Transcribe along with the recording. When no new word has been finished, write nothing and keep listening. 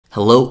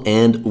Hello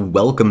and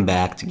welcome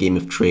back to Game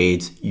of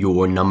Trades,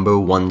 your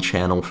 #1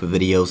 channel for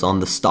videos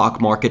on the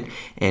stock market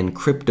and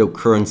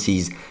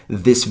cryptocurrencies.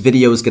 This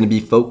video is going to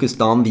be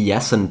focused on the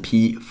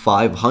SP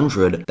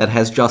 500 that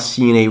has just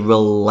seen a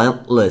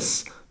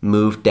relentless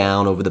move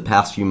down over the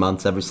past few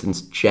months ever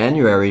since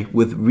January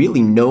with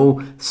really no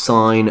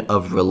sign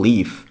of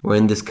relief. We're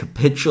in this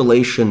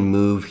capitulation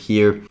move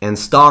here and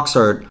stocks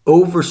are at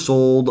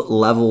oversold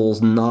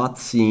levels not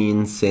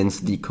seen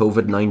since the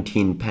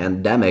COVID-19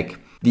 pandemic.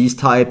 These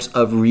types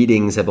of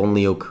readings have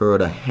only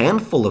occurred a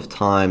handful of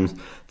times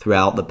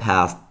throughout the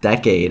past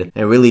decade. And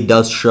it really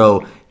does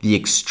show the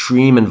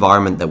extreme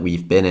environment that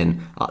we've been in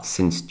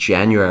since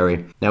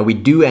January. Now, we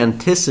do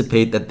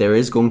anticipate that there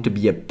is going to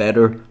be a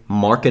better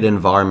market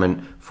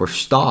environment for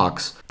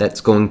stocks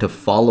that's going to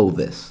follow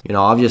this.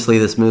 Obviously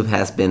this move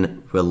has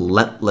been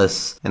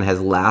relentless and has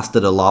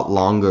lasted a lot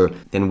longer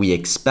than we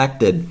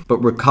expected,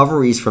 but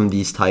recoveries from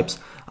these types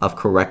of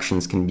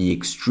corrections can be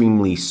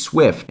extremely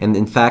swift. And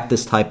in fact,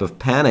 this type of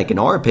panic, in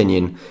our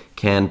opinion,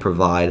 can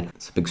provide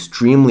some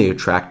extremely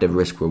attractive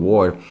risk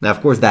reward. Now,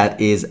 of course,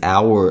 that is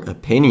our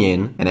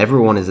opinion and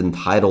everyone is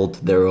entitled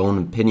to their own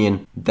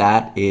opinion.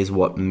 That is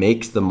what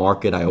makes the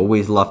market. I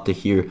always love to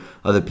hear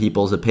other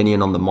people's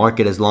opinion on the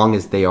market as long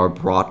as they are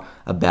brought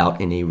about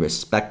in a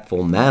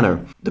respectful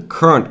manner. The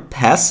current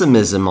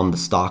pessimism on the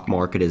stock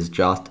market is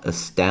just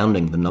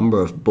astounding. The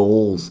number of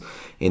bulls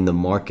in the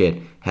market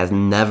has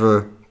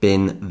never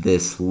been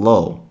this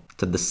low,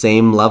 to the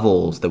same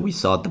levels that we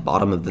saw at the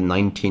bottom of the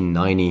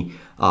 1990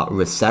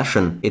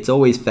 recession. It's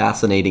always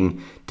fascinating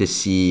to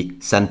see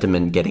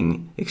sentiment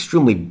getting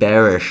extremely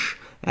bearish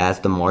as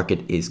the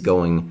market is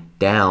going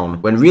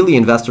down, when really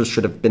investors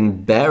should have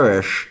been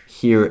bearish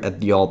here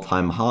at the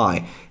all-time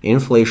high.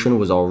 Inflation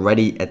was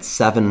already at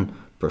 7%.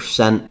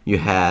 You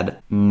had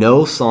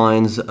no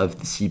signs of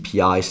the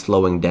CPI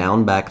slowing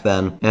down back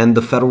then, and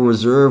the Federal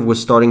Reserve was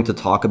starting to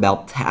talk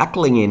about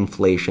tackling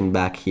inflation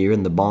back here,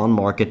 and the bond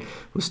market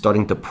was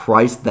starting to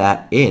price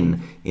that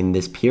in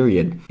this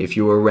period. If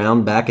you were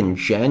around back in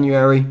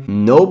January,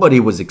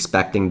 nobody was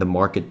expecting the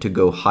market to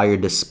go higher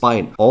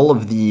despite all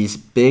of these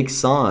big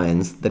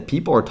signs that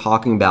people are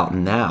talking about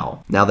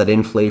now. Now that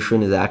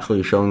inflation is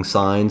actually showing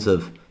signs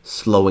of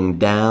slowing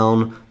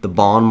down, the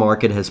bond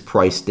market has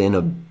priced in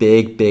a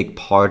big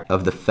part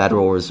of the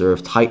Federal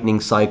Reserve tightening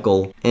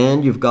cycle,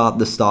 and you've got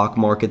the stock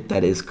market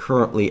that is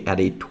currently at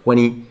a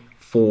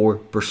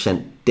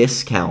 24%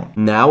 discount.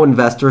 Now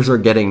investors are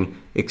getting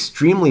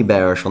extremely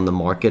bearish on the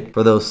market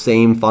for those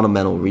same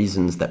fundamental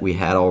reasons that we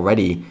had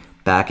already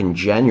back in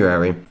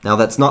January. Now,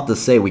 that's not to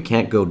say we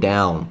can't go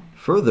down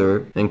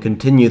further and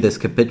continue this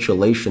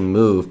capitulation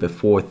move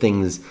before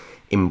things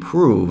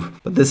improve,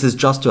 but this is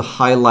just to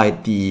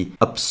highlight the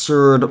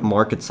absurd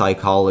market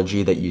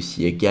psychology that you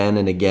see again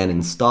and again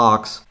in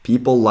stocks.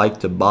 People like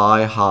to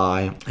buy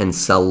high and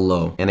sell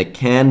low, and it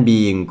can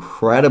be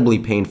incredibly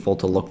painful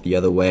to look the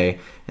other way,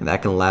 and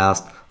that can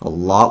last a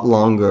lot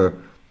longer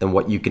than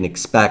what you can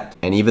expect.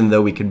 And even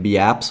though we could be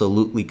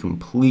absolutely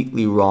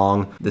completely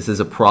wrong, this is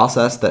a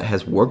process that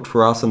has worked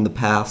for us in the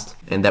past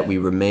and that we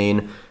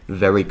remain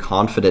very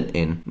confident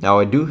in. Now,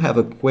 I do have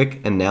a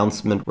quick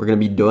announcement. We're going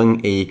to be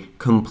doing a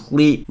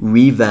complete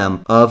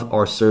revamp of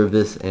our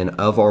service and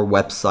of our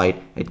website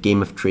at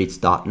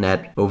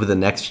gameoftrades.net over the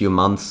next few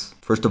months.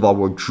 First of all,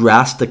 we're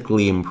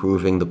drastically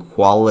improving the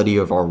quality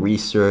of our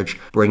research,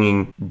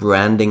 bringing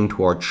branding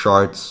to our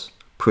charts,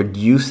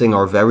 producing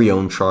our very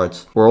own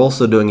charts. We're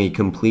also doing a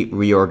complete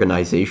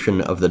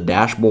reorganization of the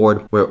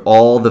dashboard where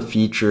all the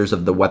features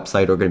of the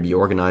website are going to be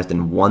organized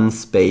in one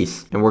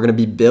space. And we're going to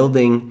be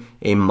building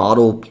a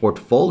model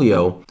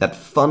portfolio that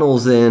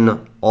funnels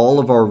in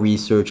all of our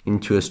research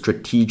into a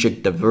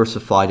strategic,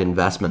 diversified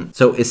investment.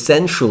 So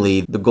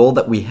essentially, the goal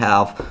that we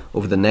have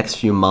over the next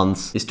few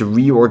months is to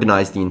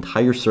reorganize the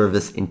entire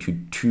service into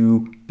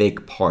two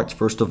big parts.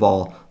 First of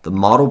all, the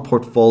model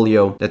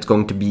portfolio that's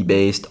going to be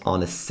based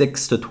on a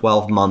 6 to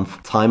 12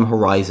 month time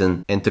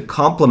horizon. And to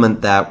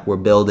complement that, we're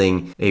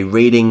building a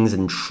ratings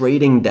and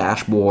trading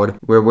dashboard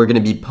where we're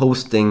going to be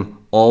posting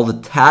all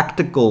the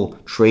tactical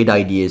trade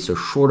ideas, so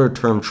shorter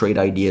term trade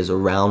ideas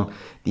around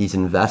these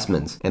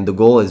investments. And the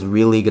goal is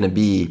really going to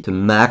be to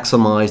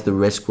maximize the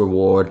risk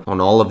reward on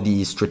all of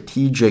these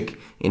strategic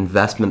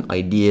investment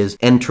ideas,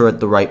 enter at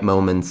the right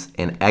moments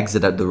and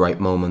exit at the right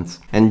moments.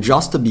 And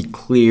just to be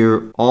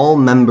clear, all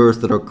members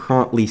that are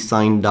currently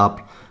signed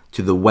up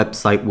to the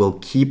website will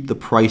keep the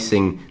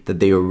pricing that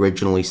they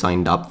originally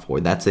signed up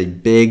for. That's a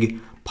big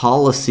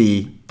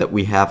policy that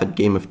we have at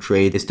Game of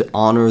Trade, is to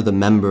honor the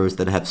members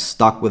that have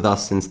stuck with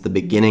us since the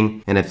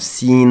beginning and have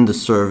seen the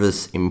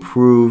service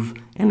improve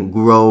and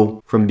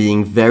grow from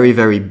being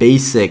very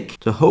basic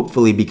to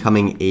hopefully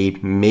becoming a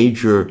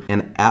major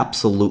and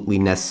absolutely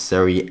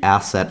necessary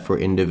asset for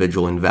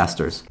individual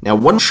investors. Now,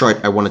 one chart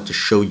I wanted to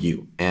show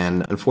you,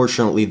 and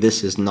unfortunately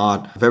this is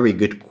not very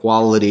good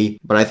quality,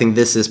 but I think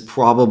this is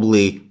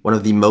probably one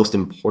of the most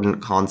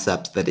important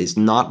concepts that is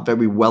not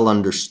very well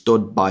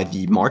understood by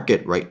the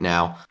market right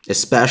now,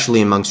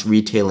 especially amongst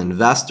retail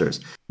investors.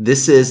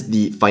 This is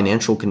the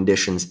financial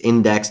conditions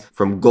index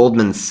from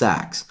Goldman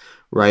Sachs.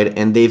 right?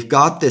 And they've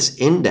got this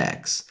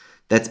index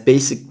that's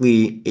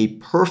basically a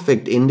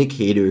perfect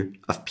indicator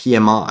of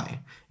PMI.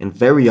 And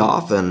very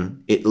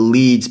often it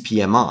leads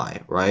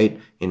PMI, right?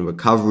 In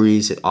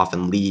recoveries, it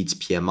often leads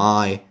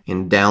PMI.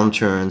 In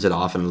downturns, it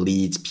often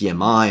leads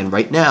PMI. And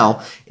right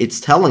now, it's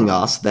telling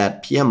us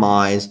that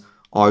PMIs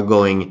are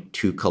going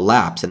to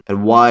collapse.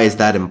 And why is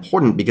that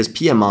important? Because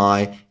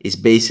PMI is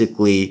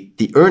basically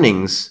the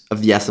earnings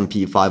of the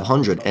S&P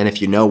 500. And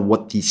if you know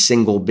what the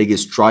single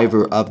biggest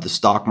driver of the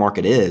stock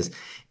market is,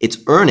 it's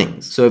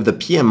earnings. So if the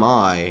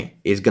PMI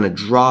is going to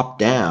drop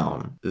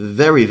down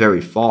very,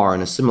 very far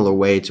in a similar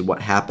way to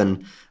what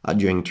happened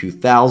during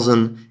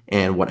 2000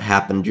 and what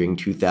happened during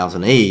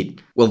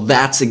 2008, well,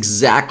 that's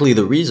exactly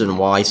the reason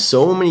why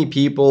so many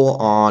people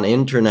on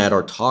internet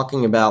are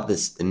talking about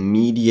this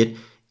immediate,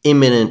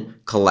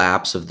 imminent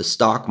collapse of the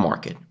stock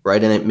market,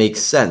 right? And it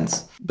makes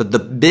sense. But the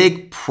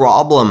big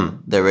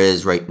problem there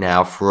is right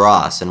now for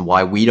us and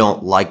why we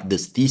don't like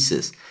this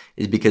thesis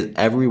is because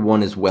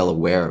everyone is well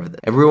aware of it.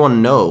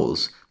 Everyone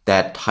knows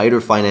that tighter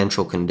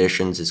financial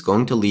conditions is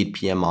going to lead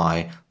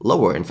PMI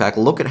lower. In fact,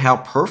 look at how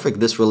perfect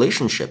this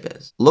relationship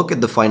is. Look at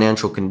the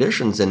financial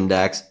conditions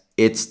index.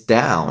 It's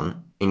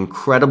down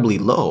incredibly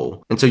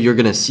low. And so you're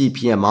going to see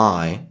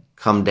PMI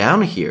come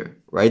down here,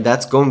 right?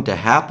 That's going to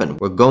happen.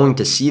 We're going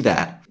to see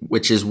that,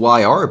 which is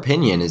why our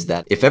opinion is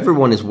that if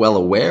everyone is well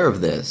aware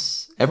of this,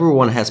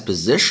 everyone has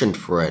positioned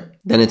for it,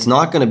 then it's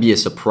not going to be a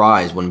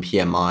surprise when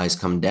PMIs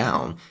come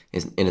down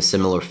in a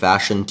similar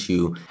fashion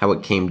to how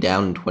it came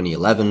down in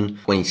 2011,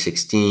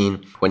 2016,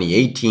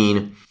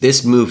 2018.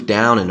 This move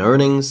down in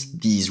earnings,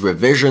 these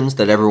revisions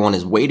that everyone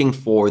is waiting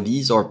for,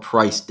 these are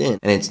priced in,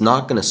 and it's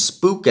not going to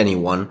spook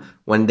anyone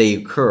when they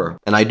occur.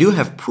 And I do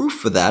have proof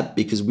for that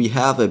because we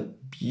have a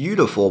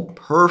beautiful,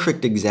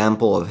 perfect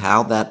example of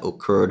how that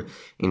occurred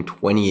in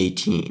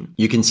 2018.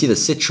 You can see the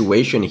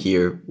situation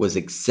here was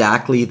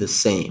exactly the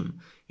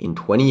same. In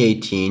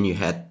 2018, you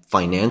had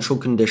financial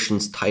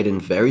conditions tighten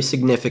very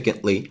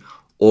significantly.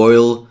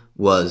 Oil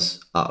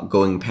was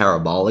going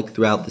parabolic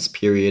throughout this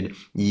period.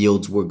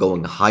 Yields were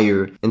going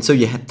higher. And so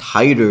you had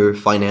tighter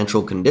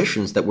financial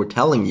conditions that were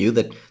telling you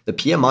that the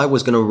PMI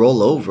was going to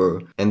roll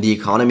over and the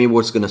economy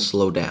was going to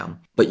slow down.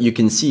 But you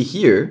can see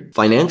here,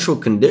 financial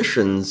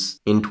conditions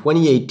in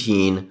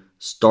 2018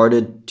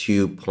 started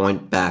to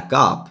point back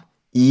up,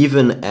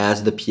 even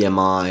as the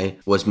PMI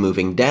was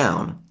moving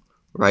down.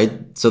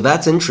 Right? So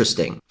that's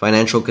interesting.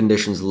 Financial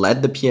conditions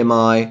led the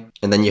PMI,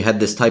 and then you had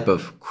this type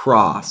of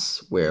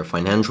cross where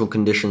financial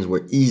conditions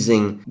were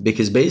easing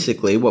because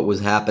basically what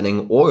was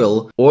happening,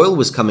 oil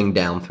was coming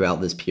down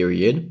throughout this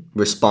period,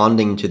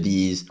 responding to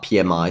these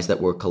PMIs that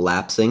were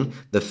collapsing.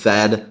 The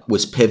Fed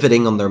was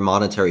pivoting on their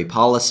monetary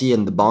policy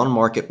and the bond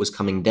market was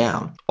coming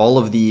down. All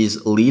of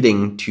these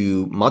leading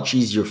to much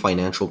easier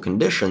financial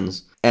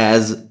conditions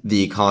as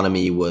the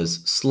economy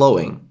was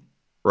slowing.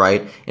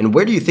 Right? And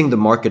where do you think the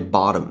market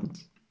bottomed?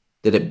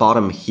 Did it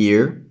bottom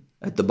here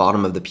at the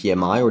bottom of the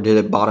PMI or did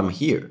it bottom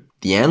here?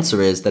 The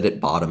answer is that it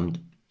bottomed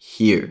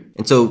here.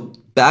 And so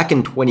back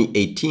in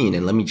 2018,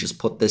 and let me just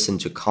put this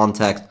into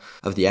context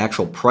of the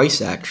actual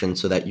price action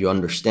so that you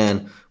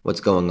understand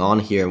what's going on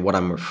here and what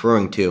I'm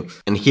referring to.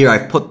 And here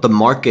I've put the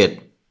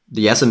market,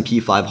 the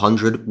SP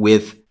 500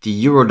 with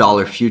the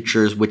Eurodollar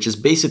futures, which is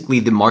basically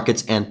the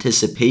market's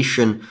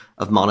anticipation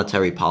of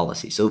monetary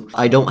policy. So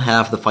I don't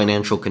have the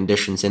financial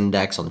conditions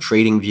index on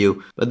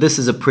TradingView, but this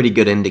is a pretty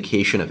good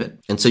indication of it.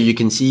 And so you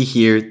can see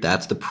here,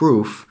 that's the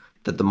proof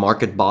that the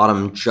market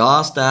bottomed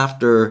just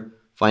after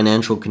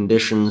financial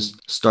conditions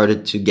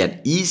started to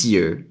get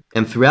easier.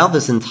 And throughout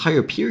this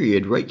entire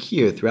period, right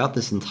here, throughout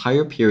this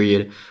entire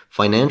period,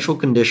 financial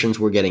conditions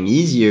were getting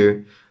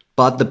easier,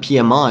 but the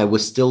PMI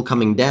was still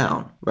coming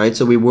down, right?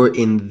 So we were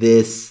in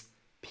this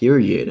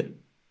period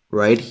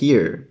right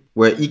here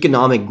where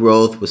economic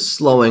growth was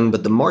slowing,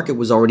 but the market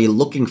was already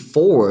looking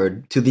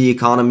forward to the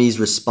economy's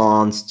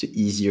response to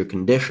easier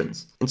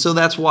conditions. And so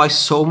that's why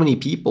so many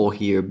people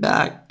here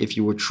back, if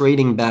you were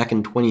trading back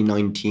in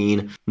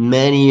 2019,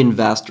 many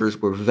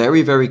investors were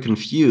very, very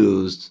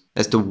confused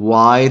as to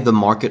why the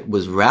market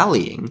was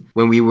rallying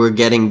when we were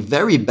getting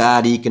very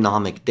bad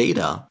economic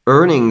data.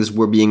 Earnings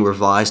were being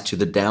revised to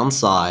the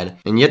downside,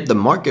 and yet the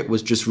market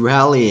was just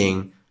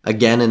rallying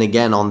again and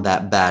again on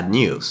that bad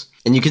news.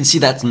 And you can see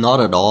that's not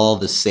at all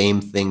the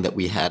same thing that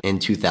we had in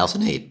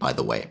 2008, by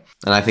the way.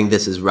 And I think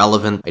this is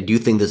relevant. I do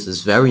think this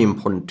is very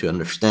important to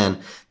understand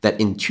that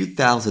in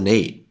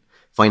 2008,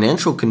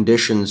 financial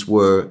conditions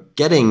were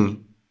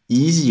getting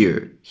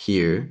easier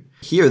here.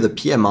 Here, the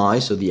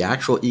PMI, so the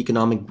actual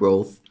economic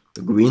growth,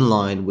 the green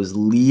line, was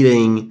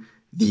leading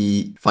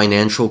the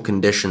financial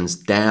conditions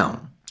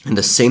down. And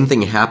the same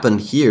thing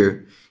happened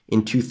here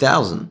in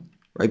 2000.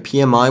 Right?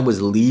 PMI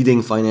was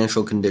leading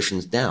financial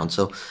conditions down.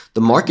 So the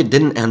market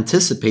didn't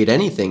anticipate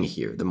anything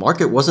here. The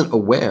market wasn't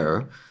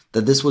aware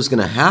that this was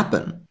going to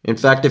happen. In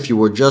fact, if you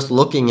were just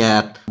looking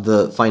at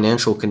the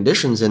financial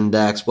conditions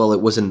index, well,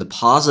 it was in the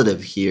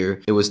positive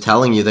here. It was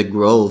telling you that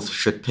growth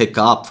should pick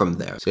up from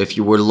there. So if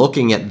you were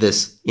looking at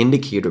this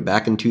indicator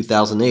back in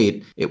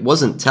 2008, it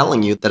wasn't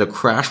telling you that a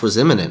crash was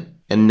imminent.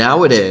 And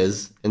now it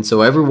is, and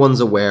so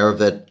everyone's aware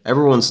of it,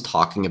 everyone's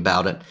talking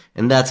about it,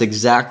 and that's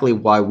exactly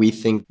why we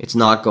think it's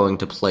not going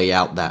to play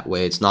out that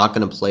way. It's not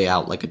going to play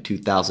out like a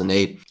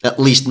 2008, at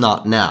least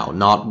not now,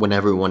 not when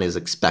everyone is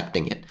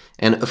expecting it.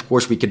 And of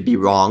course we could be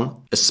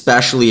wrong,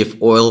 especially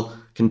if oil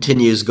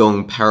continues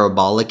going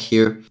parabolic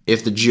here,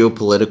 if the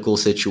geopolitical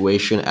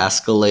situation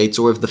escalates,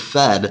 or if the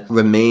Fed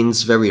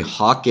remains very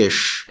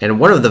hawkish. And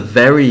one of the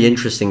very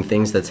interesting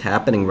things that's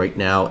happening right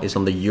now is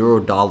on the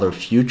euro-dollar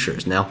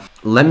futures. Now,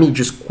 let me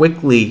just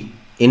quickly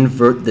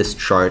invert this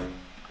chart.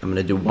 I'm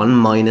going to do 1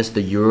 minus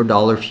the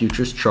euro-dollar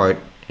futures chart,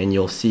 and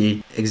you'll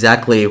see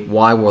exactly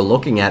why we're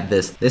looking at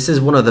this. This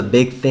is one of the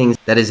big things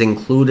that is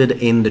included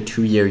in the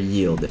 2-year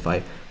yield. If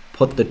I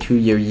put the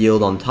 2-year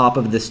yield on top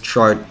of this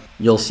chart,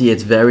 you'll see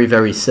it's very,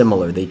 very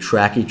similar. They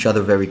track each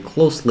other very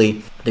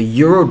closely. The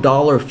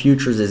euro-dollar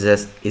futures is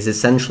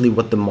essentially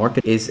what the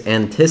market is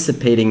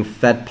anticipating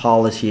Fed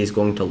policy is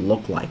going to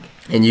look like.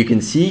 And you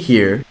can see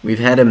here, we've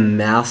had a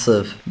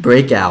massive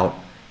breakout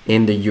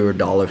in the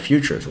euro-dollar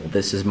futures. Well,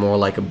 this is more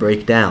like a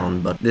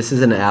breakdown, but this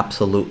is an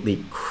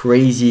absolutely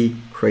crazy,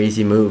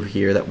 crazy move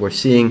here that we're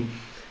seeing.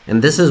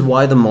 And this is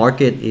why the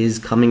market is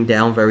coming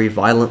down very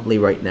violently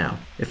right now.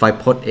 If I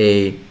put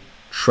a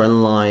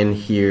trend line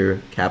here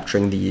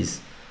capturing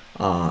these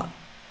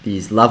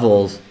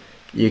levels,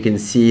 you can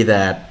see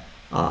that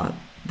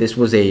this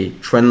was a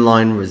trend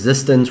line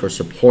resistance or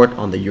support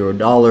on the euro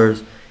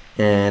dollars,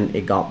 and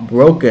it got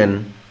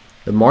broken.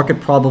 The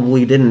market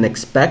probably didn't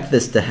expect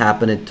this to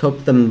happen. It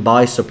took them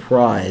by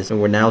surprise,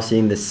 and we're now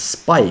seeing this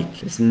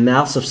spike, this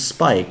massive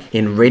spike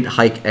in rate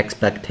hike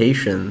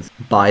expectations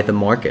by the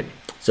market.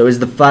 So is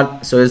the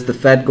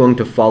Fed going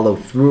to follow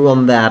through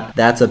on that?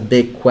 That's a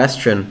big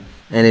question.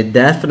 And it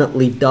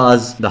definitely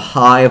does the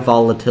high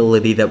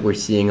volatility that we're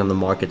seeing on the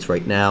markets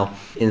right now.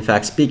 In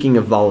fact, speaking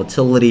of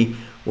volatility,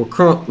 we're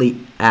currently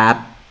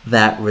at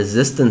that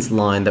resistance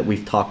line that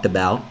we've talked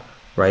about,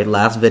 right?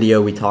 Last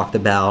video, we talked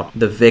about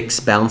the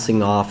VIX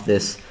bouncing off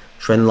this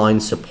trend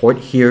line support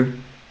here,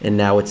 and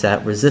now it's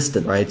at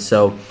resistance, right?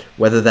 So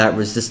whether that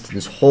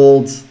resistance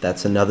holds,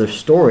 that's another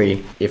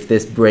story. If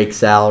this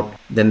breaks out,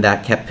 then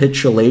that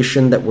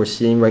capitulation that we're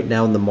seeing right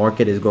now in the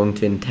market is going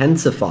to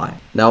intensify.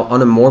 Now,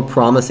 on a more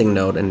promising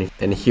note,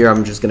 and here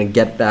I'm just going to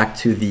get back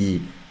to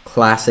the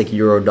classic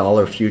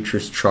euro-dollar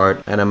futures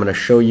chart, and I'm going to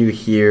show you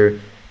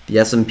here the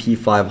SP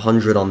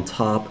 500 on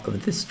top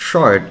of this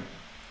chart,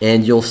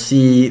 and you'll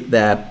see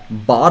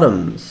that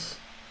bottoms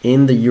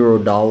in the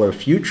euro-dollar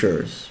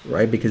futures,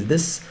 right? Because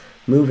this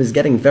move is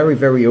getting very,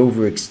 very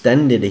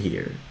overextended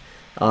here.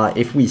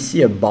 If we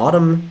see a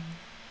bottom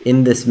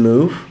in this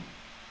move,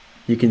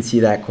 you can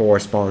see that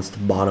corresponds to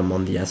bottom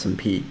on the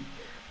S&P.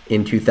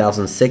 In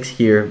 2006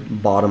 here,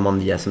 bottom on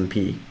the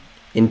S&P.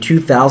 In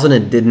 2000,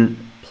 it didn't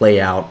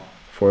play out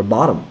for a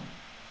bottom,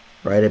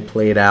 right? It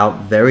played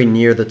out very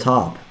near the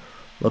top.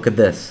 Look at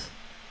this.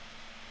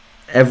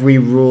 Every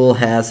rule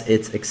has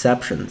its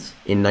exceptions.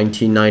 In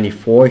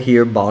 1994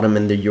 here, bottom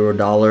in the euro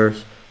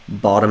dollars,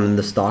 bottom in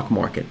the stock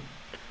market.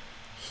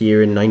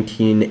 Here in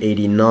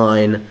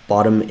 1989,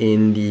 bottom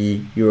in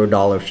the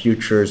euro-dollar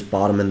futures,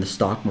 bottom in the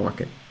stock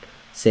market.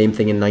 Same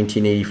thing in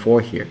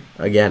 1984 here,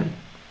 again.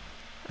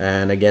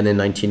 And again in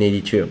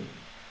 1982.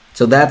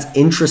 So that's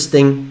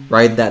interesting,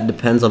 right? That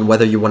depends on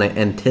whether you want to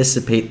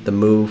anticipate the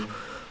move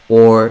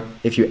or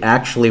if you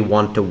actually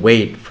want to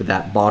wait for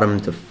that bottom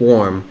to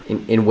form,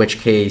 in which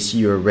case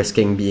you're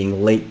risking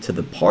being late to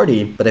the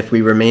party. But if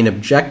we remain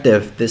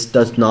objective, this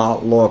does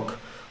not look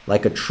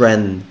like a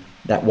trend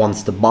that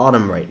wants to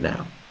bottom right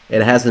now.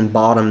 It hasn't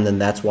bottomed,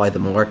 and that's why the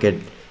market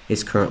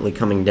is currently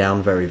coming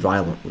down very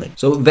violently.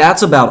 So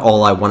that's about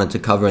all I wanted to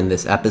cover in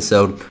this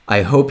episode.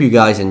 I hope you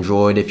guys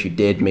enjoyed. If you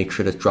did, make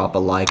sure to drop a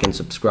like and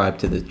subscribe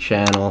to the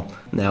channel.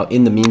 Now,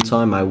 in the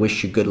meantime, I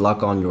wish you good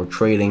luck on your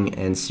trading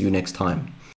and see you next time.